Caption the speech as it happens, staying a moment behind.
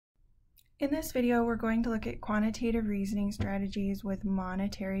In this video, we're going to look at quantitative reasoning strategies with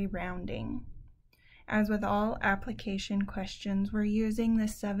monetary rounding. As with all application questions, we're using the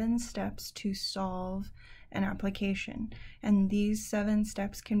 7 steps to solve an application. And these 7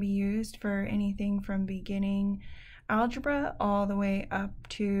 steps can be used for anything from beginning algebra all the way up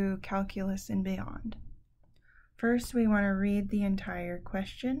to calculus and beyond. First, we want to read the entire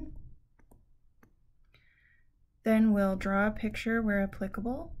question. Then we'll draw a picture where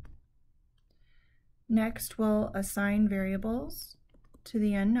applicable. Next, we'll assign variables to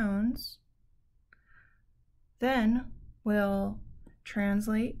the unknowns. Then we'll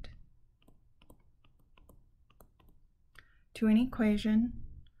translate to an equation.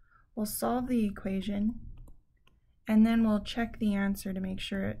 We'll solve the equation, and then we'll check the answer to make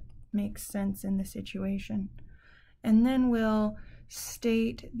sure it makes sense in the situation. And then we'll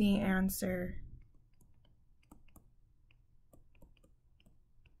state the answer.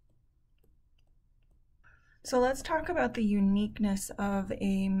 So let's talk about the uniqueness of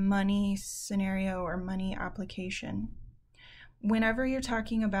a money scenario or money application. Whenever you're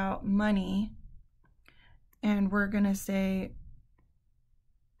talking about money, and we're going to say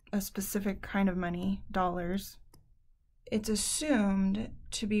a specific kind of money, dollars, it's assumed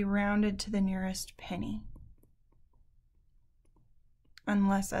to be rounded to the nearest penny,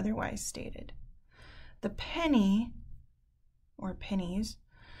 unless otherwise stated. The penny, or pennies,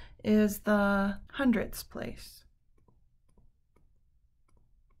 is the hundredths place.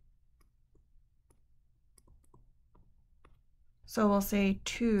 So we'll say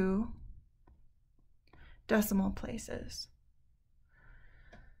 2 decimal places.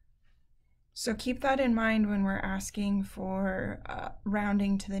 So keep that in mind when we're asking for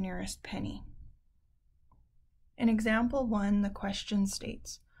rounding to the nearest penny. In example 1, the question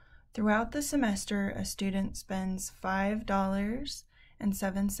states, throughout the semester, a student spends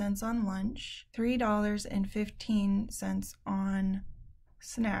 $5.07 on lunch, $3.15 on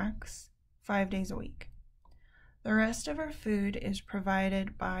snacks 5 days a week. The rest of her food is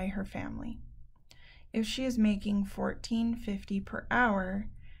provided by her family. If she is making $14.50 per hour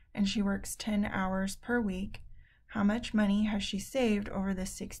and she works 10 hours per week, how much money has she saved over the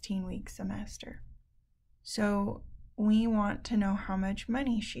 16-week semester? So we want to know how much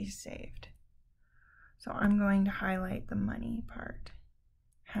money she's saved. So I'm going to highlight the money part.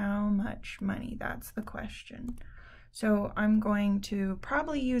 How much money? That's the question. So I'm going to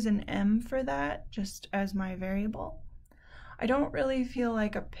probably use an M for that, just as my variable. I don't really feel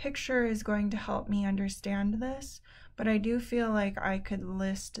like a picture is going to help me understand this, but I do feel like I could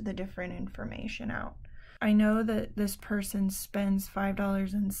list the different information out. I know that this person spends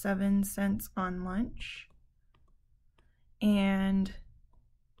 $5.07 on lunch and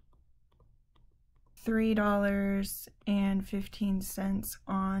 $3.15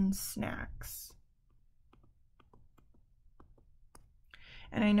 on snacks.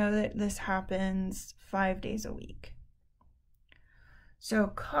 And I know that this happens 5 days a week. So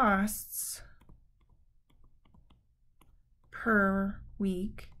costs per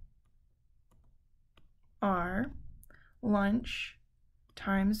week are lunch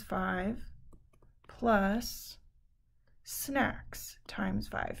times 5 plus snacks times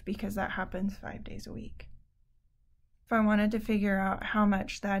 5, because that happens 5 days a week. If I wanted to figure out how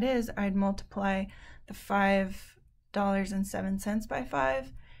much that is, I'd multiply the $5.07 by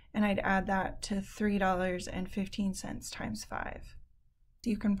 5, and I'd add that to $3.15 times 5. So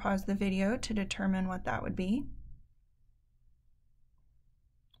you can pause the video to determine what that would be.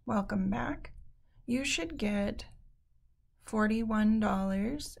 Welcome back. You should get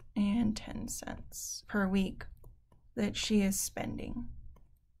 $41.10 per week that she is spending.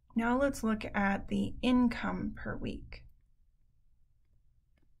 Now let's look at the income per week.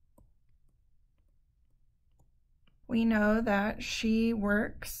 We know that she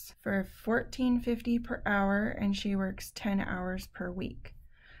works for $14.50 per hour and she works 10 hours per week.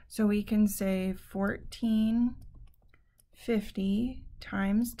 So we can say $14.50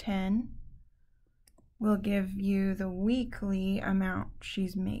 times 10 will give you the weekly amount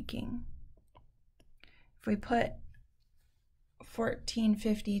she's making. If we put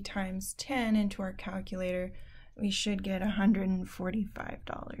 $14.50 times 10 into our calculator, we should get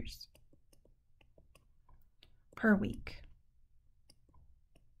 $145 per week.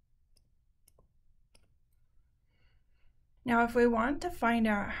 Now, if we want to find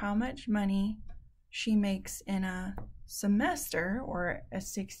out how much money she makes in a semester or a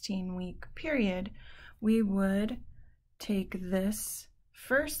 16-week period, we would take this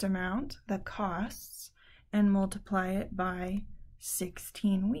first amount, the costs, and multiply it by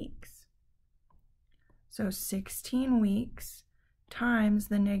 16 weeks. So 16 weeks times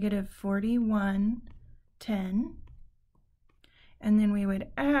the negative 4110, and then we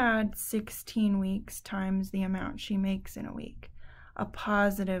would add 16 weeks times the amount she makes in a week, a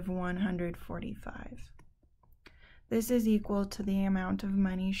positive 145. This is equal to the amount of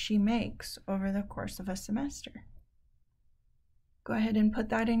money she makes over the course of a semester. Go ahead and put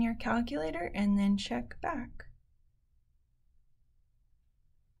that in your calculator and then check back.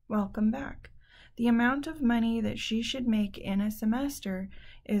 Welcome back. The amount of money that she should make in a semester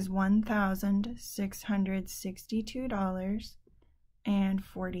is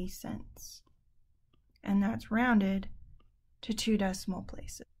 $1,662.40, and that's rounded to 2 decimal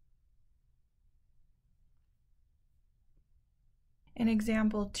places. In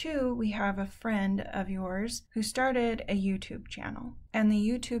example 2, we have a friend of yours who started a YouTube channel, and the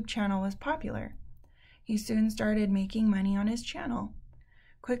YouTube channel was popular. He soon started making money on his channel,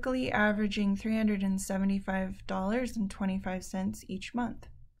 quickly averaging $375.25 each month.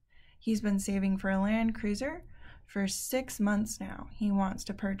 He's been saving for a Land Cruiser for 6 months now. He wants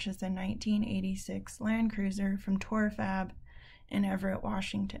to purchase a 1986 Land Cruiser from TourFab in Everett,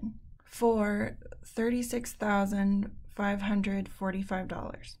 Washington for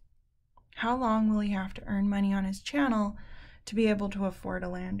 $36,545. How long will he have to earn money on his channel to be able to afford a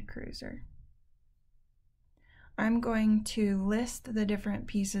Land Cruiser? I'm going to list the different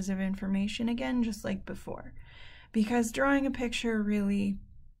pieces of information again, just like before, because drawing a picture really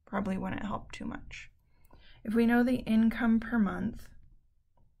probably wouldn't help too much. If we know the income per month,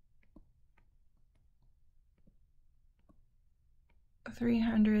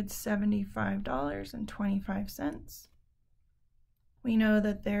 $375.25. We know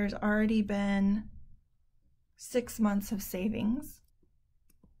that there's already been 6 months of savings.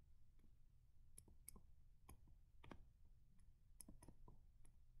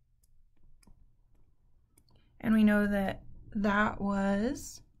 And we know that that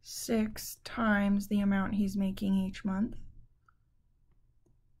was 6 times the amount he's making each month.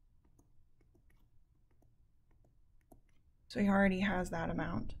 So he already has that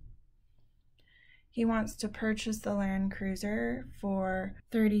amount. He wants to purchase the Land Cruiser for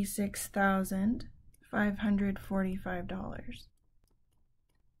 $36,545.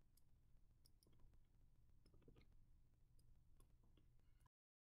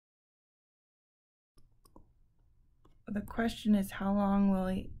 The question is, how long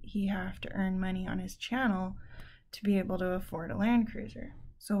will he have to earn money on his channel to be able to afford a Land Cruiser?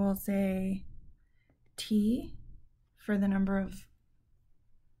 So we'll say T for the number of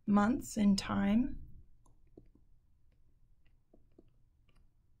months in time.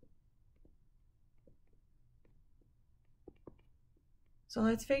 So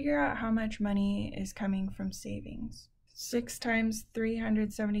let's figure out how much money is coming from savings. 6 times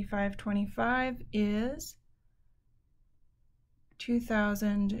 375.25 is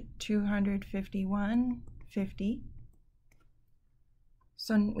 $2,251.50.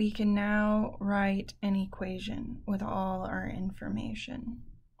 So we can now write an equation with all our information.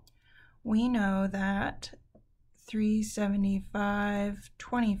 We know that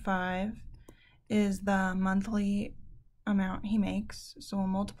 375.25 is the monthly amount he makes. So we'll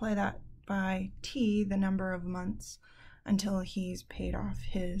multiply that by T, the number of months until he's paid off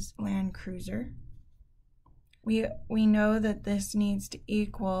his Land Cruiser. We know that this needs to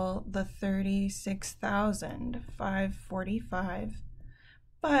equal the $36,545,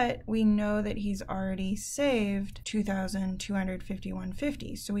 but we know that he's already saved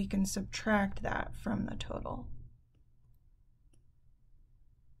 $2,251.50, so we can subtract that from the total.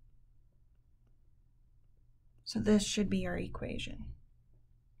 So this should be our equation.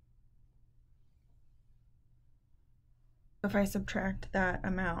 If I subtract that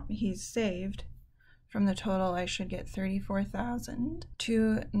amount he's saved from the total, I should get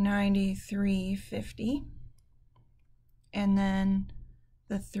 $34,293.50, and then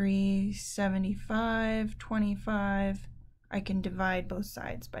the 375.25, I can divide both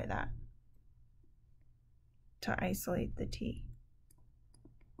sides by that to isolate the T.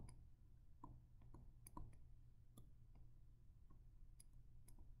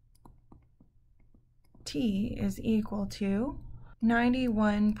 T is equal to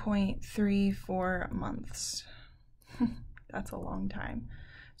 91.34 months. That's a long time.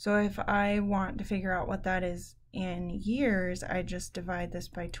 So if I want to figure out what that is in years, I just divide this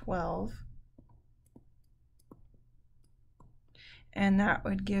by 12. And that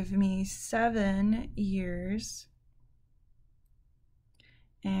would give me 7 years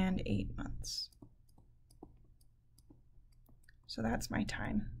and 8 months. So that's my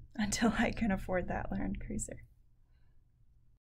time until I can afford that Land Cruiser.